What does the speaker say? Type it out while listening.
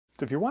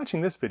So if you're watching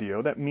this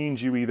video, that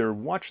means you either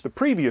watched the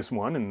previous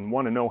one and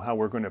want to know how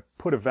we're going to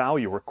put a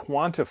value or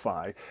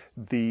quantify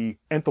the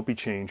enthalpy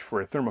change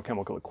for a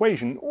thermochemical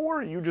equation,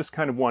 or you just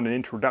kind of want an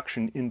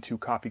introduction into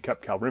coffee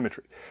cup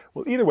calorimetry.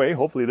 Well, either way,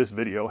 hopefully this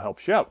video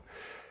helps you out.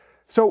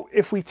 So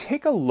if we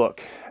take a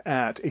look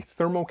at a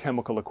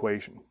thermochemical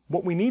equation,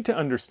 what we need to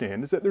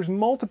understand is that there's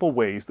multiple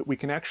ways that we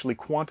can actually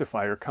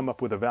quantify or come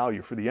up with a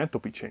value for the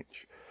enthalpy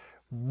change.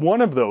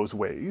 One of those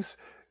ways,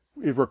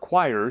 it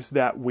requires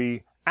that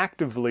we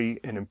actively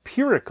and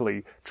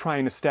empirically try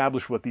and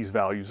establish what these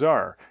values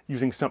are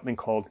using something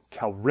called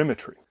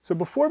calorimetry. So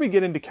before we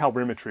get into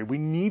calorimetry, we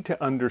need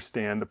to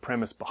understand the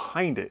premise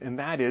behind it, and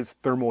that is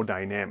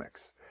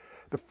thermodynamics.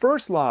 The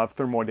first law of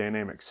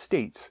thermodynamics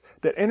states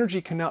that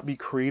energy cannot be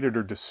created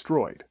or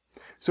destroyed.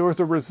 So as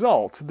a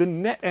result, the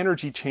net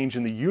energy change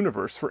in the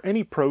universe for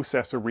any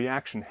process or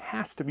reaction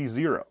has to be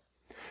zero.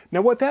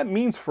 Now what that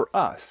means for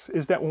us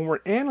is that when we're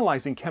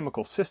analyzing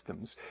chemical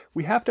systems,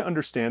 we have to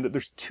understand that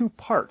there's two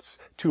parts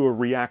to a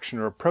reaction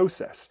or a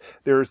process.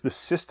 There's the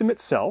system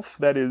itself,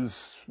 that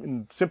is,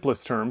 in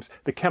simplest terms,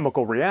 the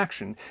chemical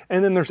reaction,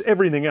 and then there's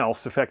everything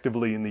else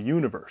effectively in the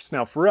universe.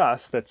 Now for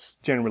us, that's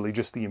generally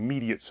just the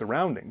immediate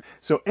surrounding.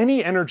 So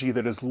any energy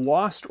that is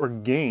lost or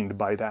gained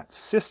by that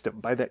system,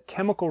 by that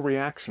chemical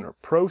reaction or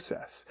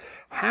process,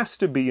 has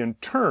to be in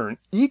turn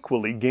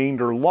equally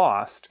gained or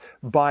lost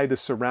by the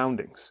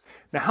surroundings.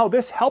 Now, how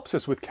this helps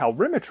us with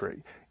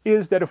calorimetry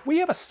is that if we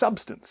have a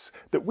substance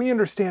that we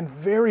understand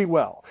very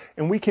well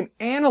and we can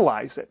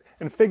analyze it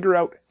and figure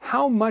out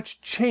how much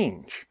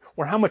change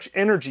or how much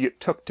energy it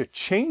took to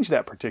change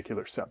that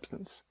particular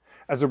substance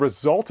as a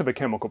result of a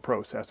chemical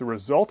process, a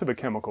result of a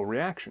chemical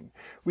reaction,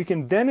 we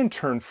can then in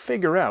turn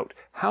figure out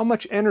how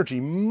much energy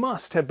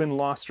must have been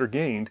lost or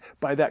gained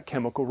by that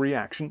chemical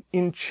reaction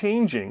in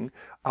changing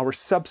our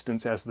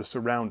substance as the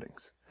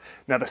surroundings.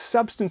 Now the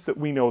substance that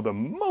we know the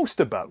most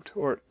about,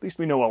 or at least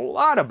we know a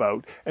lot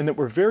about, and that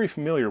we're very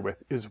familiar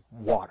with, is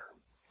water.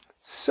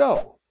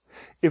 So,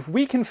 if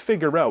we can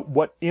figure out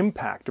what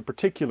impact a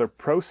particular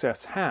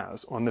process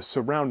has on the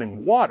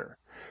surrounding water,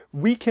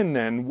 we can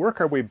then work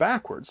our way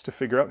backwards to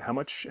figure out how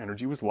much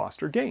energy was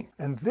lost or gained.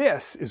 And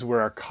this is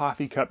where our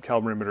coffee cup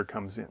calorimeter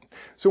comes in.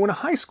 So in a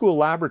high school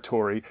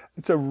laboratory,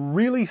 it's a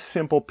really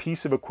simple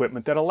piece of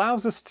equipment that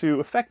allows us to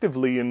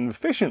effectively and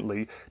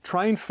efficiently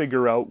try and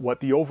figure out what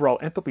the overall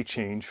enthalpy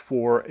change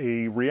for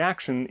a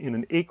reaction in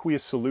an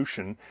aqueous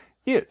solution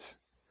is.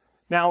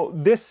 Now,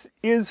 this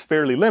is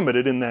fairly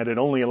limited in that it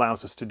only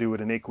allows us to do it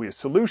in aqueous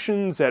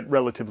solutions at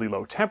relatively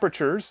low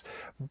temperatures,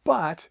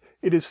 but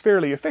it is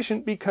fairly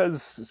efficient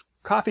because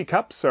coffee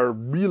cups are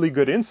really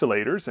good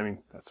insulators. I mean,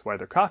 that's why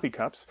they're coffee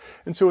cups.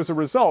 And so as a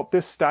result,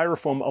 this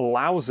styrofoam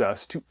allows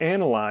us to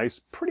analyze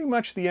pretty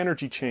much the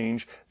energy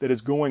change that is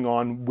going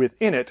on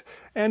within it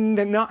and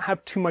not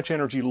have too much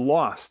energy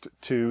lost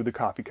to the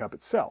coffee cup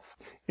itself.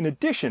 In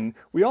addition,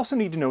 we also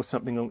need to know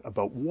something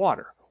about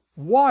water.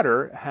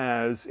 Water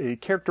has a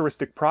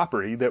characteristic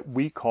property that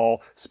we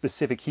call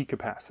specific heat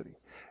capacity.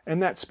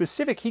 And that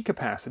specific heat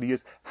capacity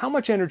is how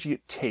much energy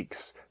it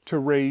takes to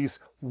raise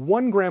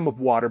 1 gram of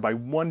water by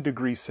 1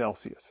 degree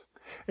Celsius.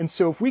 And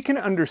so if we can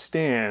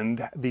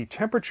understand the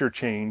temperature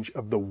change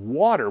of the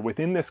water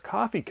within this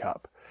coffee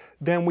cup,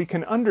 then we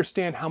can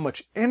understand how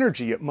much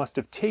energy it must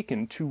have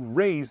taken to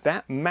raise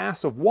that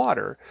mass of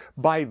water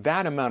by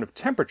that amount of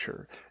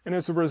temperature. And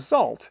as a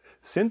result,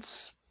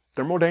 since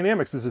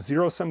thermodynamics is a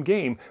zero-sum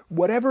game,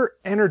 whatever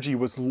energy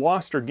was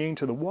lost or gained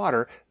to the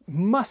water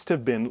must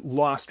have been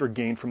lost or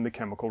gained from the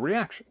chemical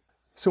reaction.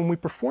 So when we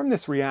perform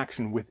this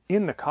reaction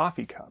within the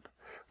coffee cup,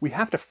 we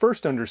have to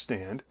first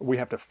understand, we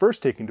have to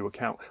first take into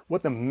account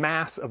what the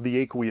mass of the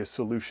aqueous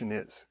solution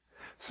is.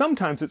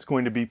 Sometimes it's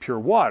going to be pure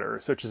water,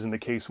 such as in the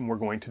case when we're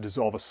going to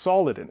dissolve a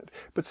solid in it.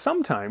 But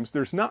sometimes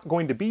there's not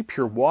going to be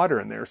pure water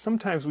in there.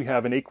 Sometimes we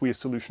have an aqueous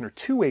solution or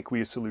 2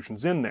 aqueous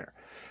solutions in there.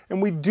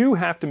 And we do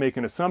have to make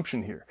an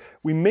assumption here.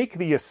 We make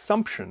the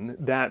assumption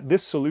that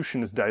this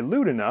solution is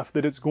dilute enough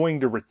that it's going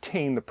to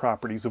retain the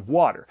properties of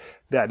water.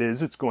 That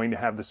is, it's going to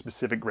have the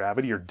specific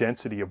gravity or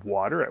density of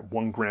water at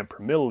 1 gram per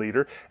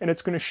milliliter, and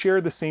it's going to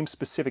share the same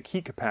specific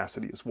heat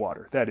capacity as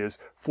water. That is,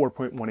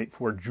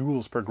 4.184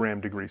 joules per gram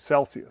degree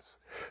Celsius.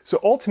 So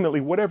ultimately,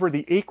 whatever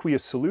the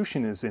aqueous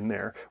solution is in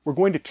there, we're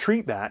going to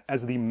treat that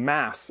as the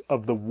mass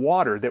of the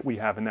water that we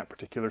have in that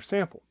particular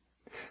sample.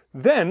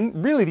 Then,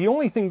 really the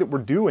only thing that we're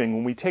doing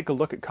when we take a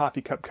look at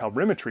coffee cup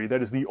calorimetry,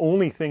 that is the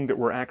only thing that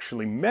we're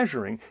actually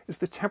measuring, is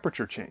the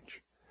temperature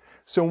change.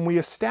 So when we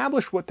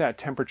establish what that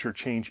temperature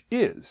change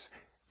is,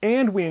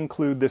 and we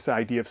include this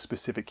idea of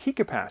specific heat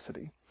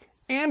capacity,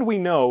 and we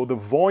know the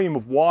volume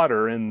of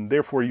water, and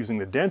therefore using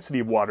the density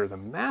of water, the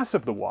mass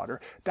of the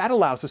water, that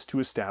allows us to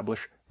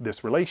establish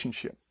this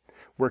relationship,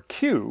 where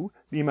Q,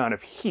 the amount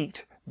of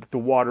heat that the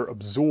water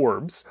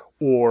absorbs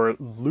or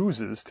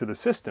loses to the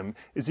system,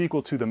 is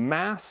equal to the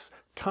mass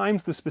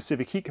times the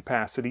specific heat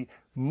capacity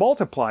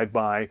multiplied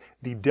by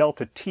the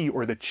delta T,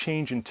 or the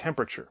change in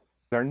temperature.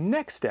 Our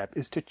next step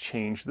is to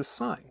change the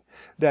sign.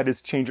 That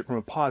is, change it from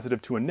a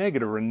positive to a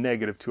negative or a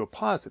negative to a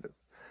positive.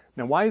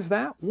 Now why is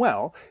that?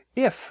 Well,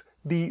 if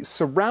the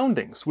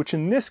surroundings, which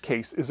in this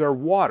case is our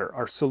water,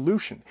 our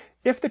solution.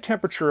 If the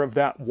temperature of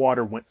that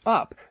water went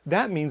up,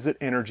 that means that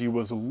energy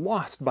was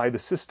lost by the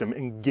system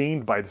and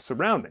gained by the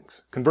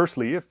surroundings.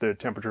 Conversely, if the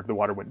temperature of the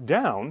water went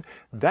down,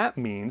 that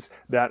means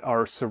that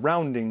our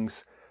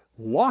surroundings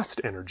lost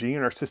energy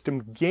and our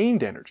system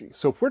gained energy.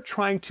 So if we're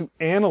trying to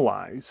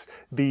analyze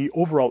the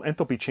overall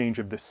enthalpy change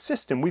of the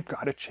system, we've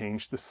got to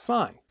change the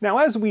sign. Now,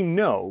 as we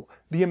know,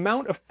 the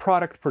amount of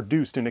product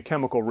produced in a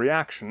chemical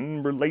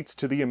reaction relates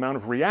to the amount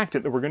of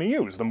reactant that we're going to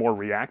use. The more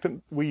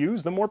reactant we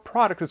use, the more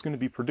product is going to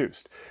be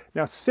produced.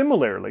 Now,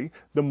 similarly,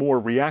 the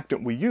more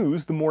reactant we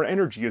use, the more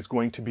energy is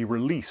going to be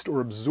released or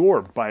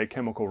absorbed by a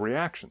chemical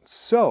reaction.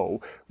 So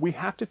we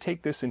have to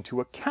take this into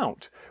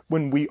account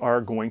when we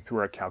are going through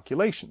our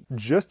calculation.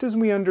 Just as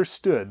we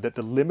understood that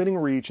the limiting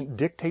reagent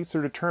dictates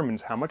or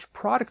determines how much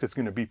product is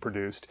going to be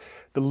produced,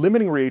 the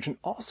limiting reagent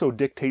also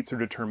dictates or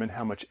determines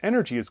how much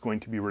energy is going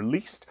to be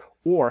released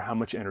or how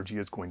much energy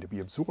is going to be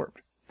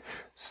absorbed.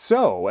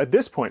 So at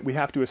this point we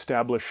have to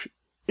establish,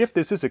 if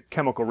this is a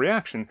chemical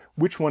reaction,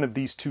 which one of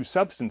these two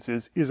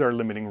substances is our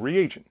limiting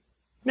reagent.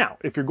 Now,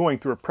 if you're going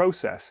through a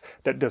process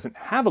that doesn't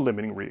have a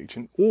limiting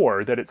reagent,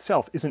 or that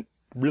itself isn't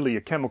really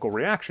a chemical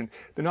reaction,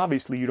 then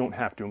obviously you don't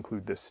have to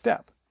include this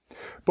step.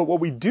 But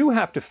what we do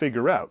have to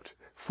figure out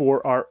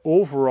for our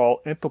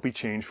overall enthalpy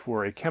change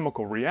for a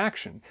chemical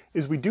reaction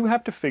is we do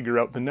have to figure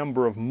out the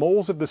number of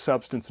moles of the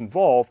substance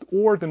involved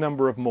or the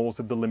number of moles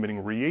of the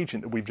limiting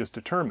reagent that we've just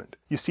determined.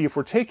 You see, if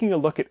we're taking a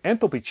look at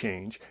enthalpy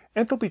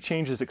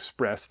change is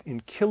expressed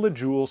in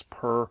kilojoules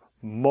per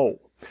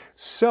mole.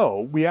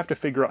 So we have to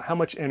figure out how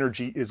much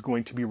energy is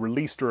going to be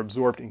released or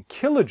absorbed in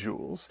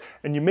kilojoules.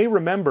 And you may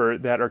remember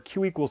that our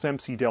Q equals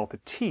mc delta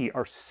T,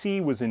 our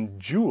C was in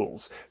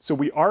joules. So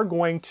we are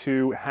going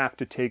to have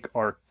to take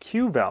our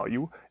Q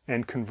value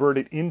and convert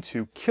it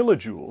into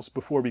kilojoules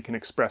before we can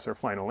express our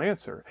final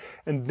answer.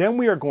 And then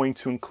we are going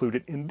to include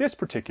it in this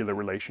particular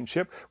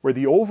relationship where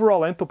the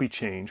overall enthalpy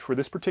change for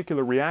this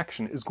particular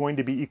reaction is going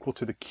to be equal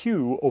to the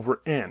Q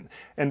over N.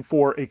 And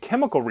for a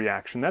chemical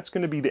reaction, that's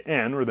going to be the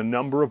N, or the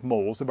number of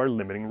moles of our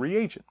limiting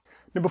reagent.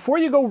 Now, before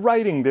you go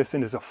writing this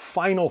in as a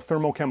final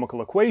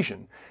thermochemical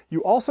equation,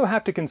 you also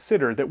have to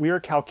consider that we are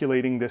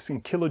calculating this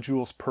in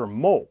kilojoules per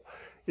mole.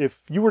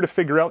 If you were to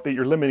figure out that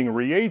your limiting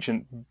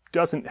reagent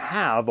doesn't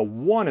have a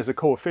 1 as a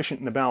coefficient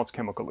in the balanced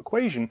chemical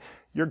equation,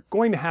 you're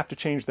going to have to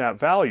change that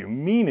value,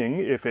 meaning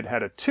if it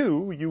had a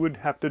 2, you would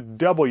have to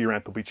double your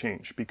enthalpy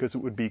change because it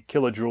would be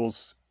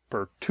kilojoules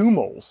per 2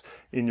 moles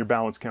in your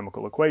balanced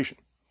chemical equation.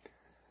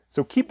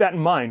 So keep that in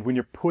mind when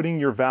you're putting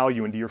your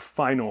value into your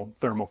final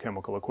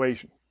thermochemical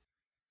equation.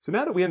 So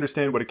now that we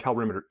understand what a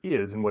calorimeter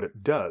is and what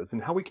it does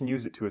and how we can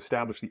use it to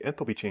establish the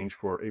enthalpy change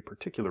for a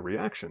particular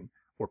reaction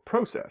or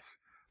process,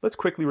 let's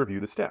quickly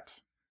review the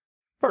steps.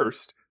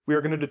 First, we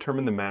are going to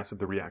determine the mass of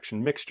the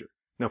reaction mixture.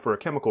 Now, for a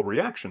chemical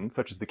reaction,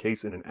 such as the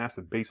case in an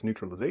acid-base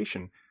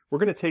neutralization, we're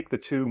going to take the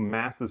two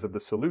masses of the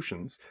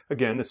solutions,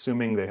 again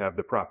assuming they have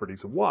the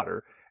properties of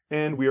water,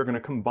 and we are going to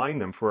combine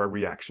them for our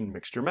reaction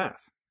mixture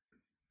mass.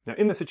 Now,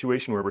 in the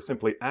situation where we're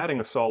simply adding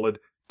a solid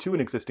to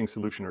an existing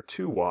solution or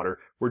to water,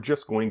 we're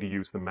just going to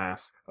use the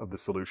mass of the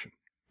solution.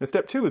 Now,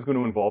 step 2 is going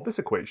to involve this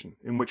equation,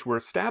 in which we're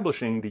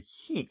establishing the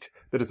heat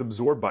that is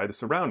absorbed by the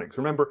surroundings.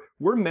 Remember,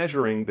 we're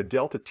measuring the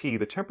delta T,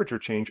 the temperature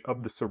change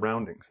of the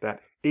surroundings,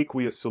 that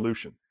aqueous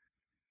solution.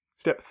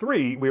 Step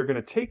 3, we are going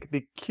to take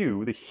the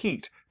Q, the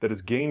heat that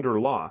is gained or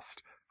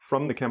lost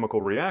from the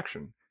chemical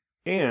reaction,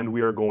 and we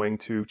are going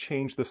to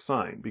change the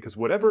sign, because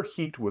whatever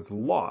heat was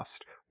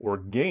lost or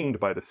gained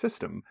by the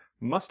system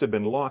must have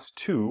been lost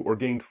to or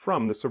gained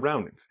from the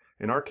surroundings,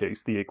 in our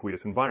case, the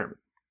aqueous environment.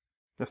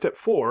 Now, step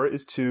 4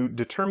 is to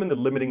determine the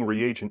limiting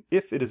reagent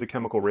if it is a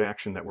chemical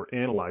reaction that we're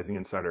analyzing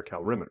inside our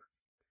calorimeter.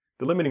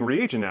 The limiting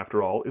reagent,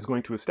 after all, is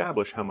going to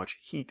establish how much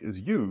heat is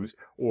used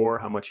or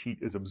how much heat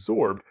is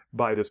absorbed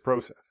by this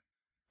process.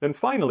 Then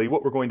finally,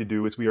 what we're going to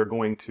do is we are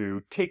going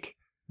to take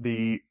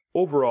the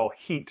overall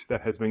heat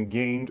that has been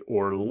gained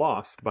or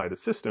lost by the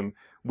system,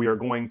 we are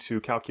going to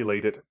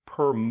calculate it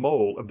per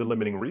mole of the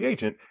limiting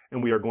reagent,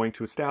 and we are going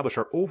to establish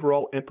our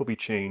overall enthalpy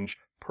change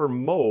per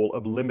mole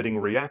of limiting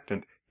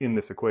reactant in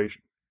this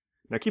equation.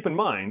 Now keep in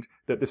mind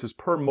that this is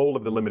per mole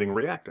of the limiting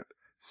reactant.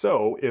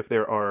 So if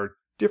there are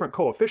different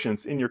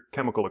coefficients in your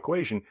chemical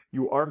equation,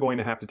 you are going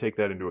to have to take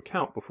that into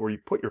account before you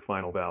put your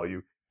final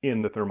value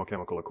in the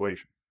thermochemical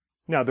equation.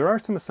 Now, there are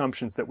some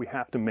assumptions that we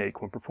have to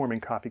make when performing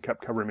coffee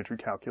cup calorimetry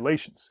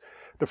calculations.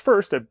 The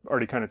first, I've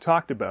already kind of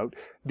talked about.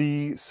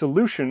 The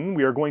solution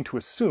we are going to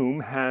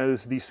assume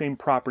has the same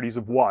properties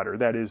of water,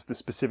 that is, the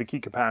specific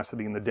heat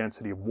capacity and the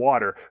density of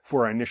water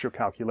for our initial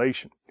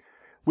calculation.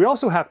 We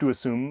also have to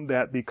assume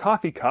that the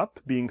coffee cup,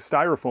 being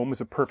styrofoam, is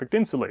a perfect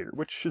insulator,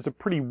 which is a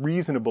pretty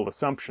reasonable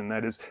assumption.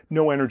 That is,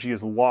 no energy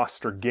is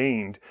lost or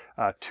gained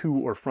to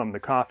or from the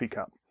coffee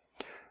cup.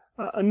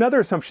 Another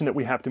assumption that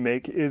we have to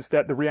make is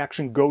that the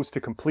reaction goes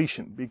to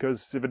completion,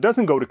 because if it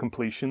doesn't go to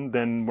completion,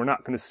 then we're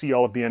not going to see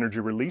all of the energy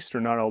released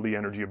or not all the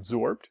energy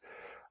absorbed.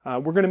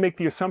 we're going to make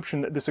the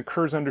assumption that this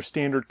occurs under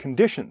standard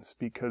conditions,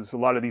 because a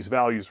lot of these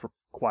values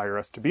require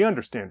us to be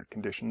under standard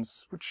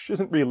conditions, which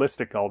isn't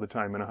realistic all the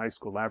time in a high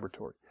school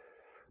laboratory.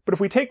 But if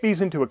we take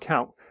these into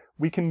account,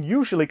 we can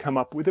usually come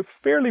up with a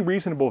fairly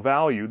reasonable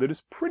value that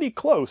is pretty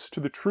close to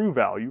the true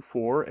value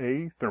for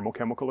a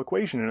thermochemical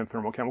equation in a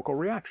thermochemical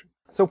reaction.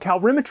 So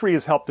calorimetry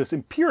has helped us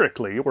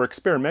empirically or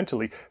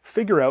experimentally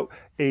figure out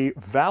a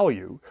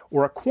value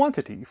or a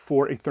quantity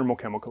for a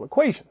thermochemical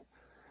equation.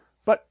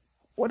 But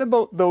what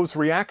about those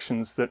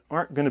reactions that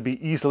aren't going to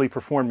be easily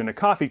performed in a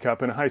coffee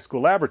cup in a high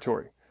school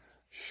laboratory?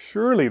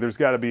 Surely there's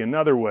got to be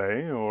another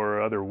way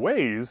or other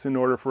ways in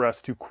order for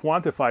us to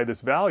quantify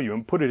this value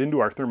and put it into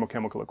our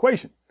thermochemical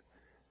equation.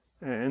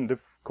 And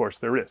of course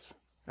there is.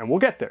 And we'll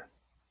get there.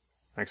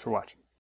 Thanks for watching.